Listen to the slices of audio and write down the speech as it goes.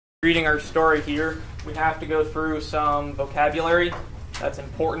Reading our story here, we have to go through some vocabulary that's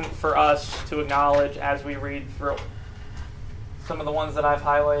important for us to acknowledge as we read through. Some of the ones that I've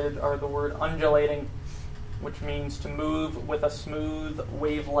highlighted are the word undulating, which means to move with a smooth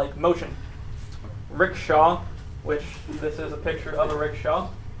wave-like motion. Rickshaw, which this is a picture of a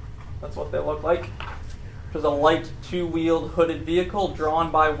rickshaw. That's what they look like. Which is a light two-wheeled hooded vehicle drawn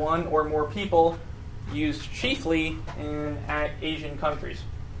by one or more people, used chiefly in Asian countries.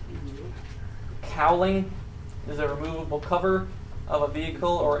 Cowling is a removable cover of a vehicle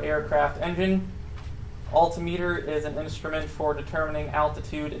or aircraft engine. Altimeter is an instrument for determining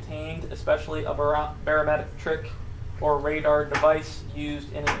altitude attained, especially a barometric or radar device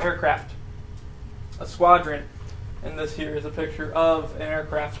used in an aircraft. A squadron, and this here is a picture of an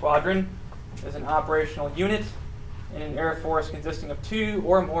aircraft squadron, is an operational unit in an air force consisting of 2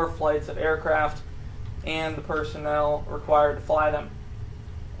 or more flights of aircraft and the personnel required to fly them.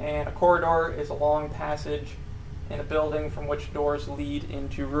 And a corridor is a long passage in a building from which doors lead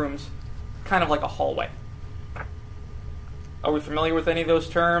into rooms, kind of like a hallway. Are we familiar with any of those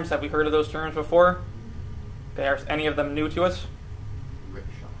terms? Have we heard of those terms before? Okay, are any of them new to us?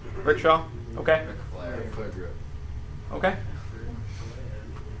 Rickshaw. Rickshaw? Okay. Flare grip. Okay.